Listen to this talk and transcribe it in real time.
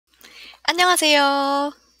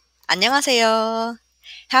안녕하세요. 안녕하세요.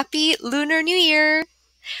 Happy Lunar New Year!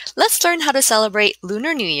 Let's learn how to celebrate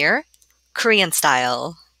Lunar New Year, Korean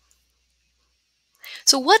style.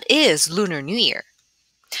 So what is Lunar New Year?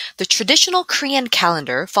 The traditional Korean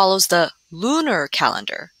calendar follows the lunar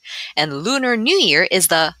calendar, and Lunar New Year is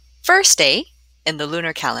the first day in the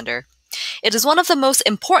lunar calendar. It is one of the most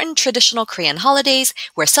important traditional Korean holidays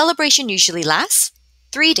where celebration usually lasts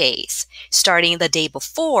 3 days, starting the day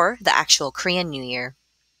before the actual Korean New Year.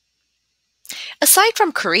 Aside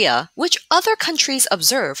from Korea, which other countries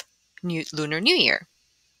observe Lunar New Year?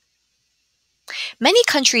 Many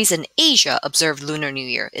countries in Asia observe Lunar New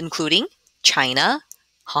Year, including China,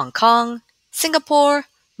 Hong Kong, Singapore,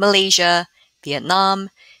 Malaysia, Vietnam,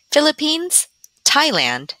 Philippines,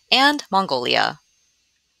 Thailand, and Mongolia.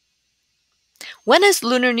 When is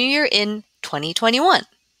Lunar New Year in 2021?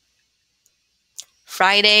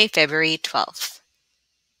 Friday, February 12th.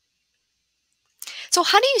 So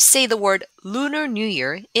how do you say the word Lunar New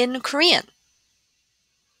Year in Korean?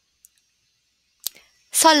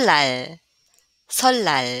 Seol-lal,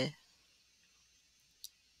 Seol-lal.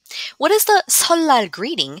 What is the Seol-lal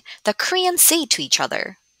greeting that Koreans say to each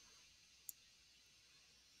other?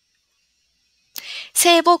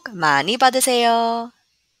 새해 복 많이 받으세요.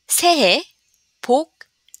 새해 복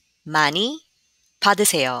많이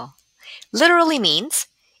받으세요. Literally means,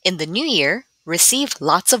 in the new year, receive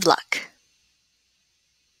lots of luck.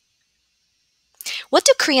 What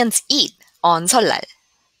do Koreans eat on Seol-lal?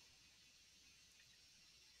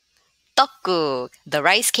 떡국, the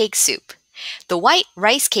rice cake soup. The white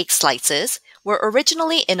rice cake slices were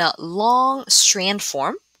originally in a long strand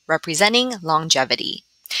form, representing longevity.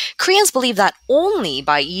 Koreans believe that only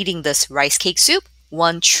by eating this rice cake soup,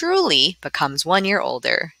 one truly becomes 1 year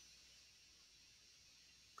older.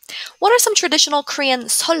 What are some traditional Korean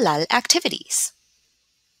Seol-lal activities?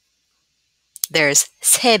 There's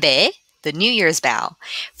세배, the New Year's bow.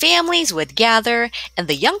 Families would gather, and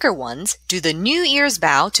the younger ones do the New Year's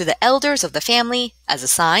bow to the elders of the family as a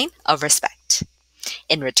sign of respect.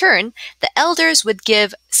 In return, the elders would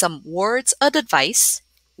give some words of advice,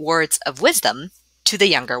 words of wisdom, to the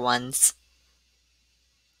younger ones.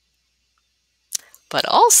 But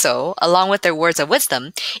also, along with their words of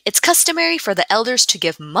wisdom, it's customary for the elders to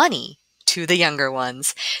give money to the younger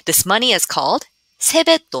ones. This money is called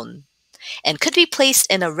세뱃돈 and could be placed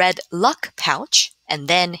in a red luck pouch and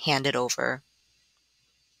then handed over.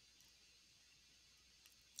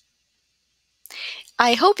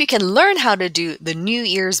 I hope you can learn how to do the New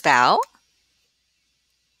Year's bow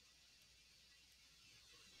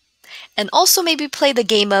and also maybe play the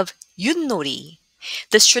game of 윷놀이.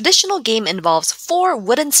 This traditional game involves 4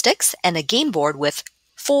 wooden sticks and a game board with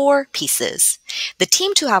 4 pieces. The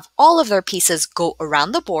team to have all of their pieces go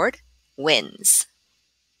around the board wins.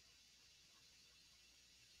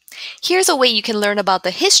 Here's a way you can learn about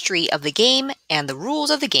the history of the game and the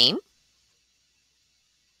rules of the game.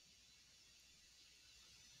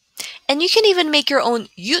 And you can even make your own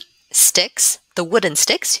윷 sticks, the wooden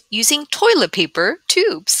sticks, using toilet paper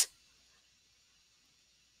tubes.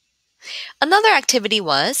 Another activity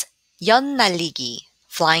was 연 날리기,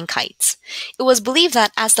 flying kites. It was believed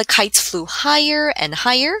that as the kites flew higher and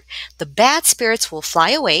higher, the bad spirits will fly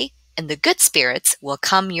away and the good spirits will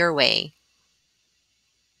come your way.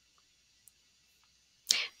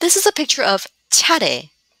 This is a picture of 차례,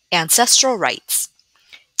 ancestral rites.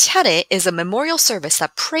 차례 is a memorial service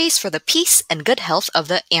that prays for the peace and good health of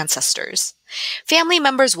the ancestors. Family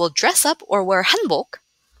members will dress up or wear hanbok,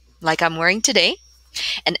 like I'm wearing today,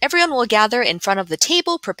 and everyone will gather in front of the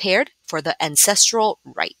table prepared for the ancestral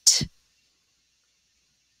rite.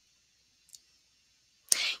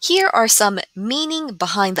 Here are some meaning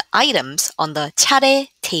behind the items on the 차례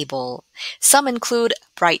table. Some include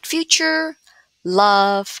bright future,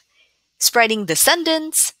 love, spreading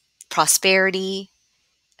descendants, prosperity,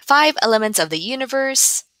 5 elements of the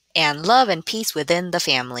universe, and love and peace within the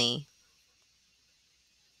family.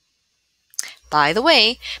 By the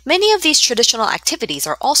way, many of these traditional activities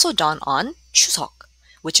are also done on 추석,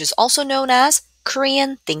 which is also known as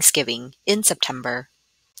Korean Thanksgiving in September.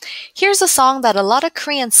 Here's a song that a lot of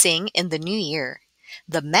Koreans sing in the new year.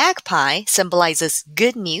 The magpie symbolizes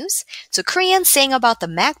good news, so Koreans sang about the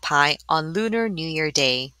magpie on Lunar New Year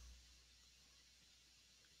Day.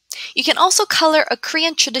 You can also color a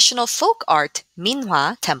Korean traditional folk art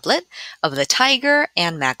minhwa template of the tiger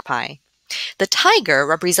and magpie. The tiger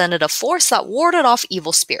represented a force that warded off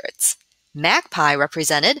evil spirits. Magpie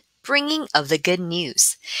represented bringing of the good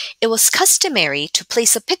news. It was customary to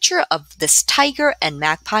place a picture of this tiger and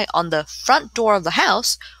magpie on the front door of the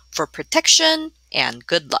house for protection and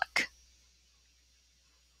good luck.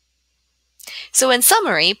 So in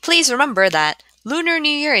summary, please remember that Lunar New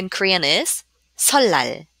Year in Korean is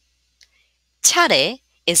Seol-lal. 차례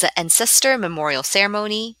is the ancestor memorial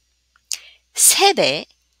ceremony. 세배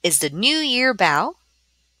is the New Year vow.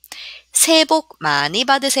 새해 복 많이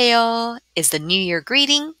받으세요 is the New Year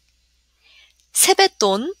greeting.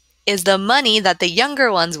 세뱃돈 is the money that the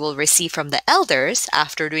younger ones will receive from the elders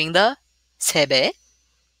after doing the 세배.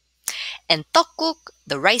 And 떡국,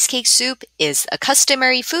 the rice cake soup, is a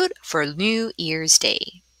customary food for New Year's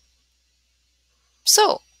Day.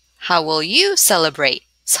 So, how will you celebrate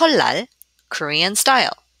설날 Korean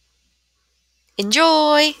style?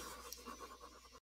 Enjoy!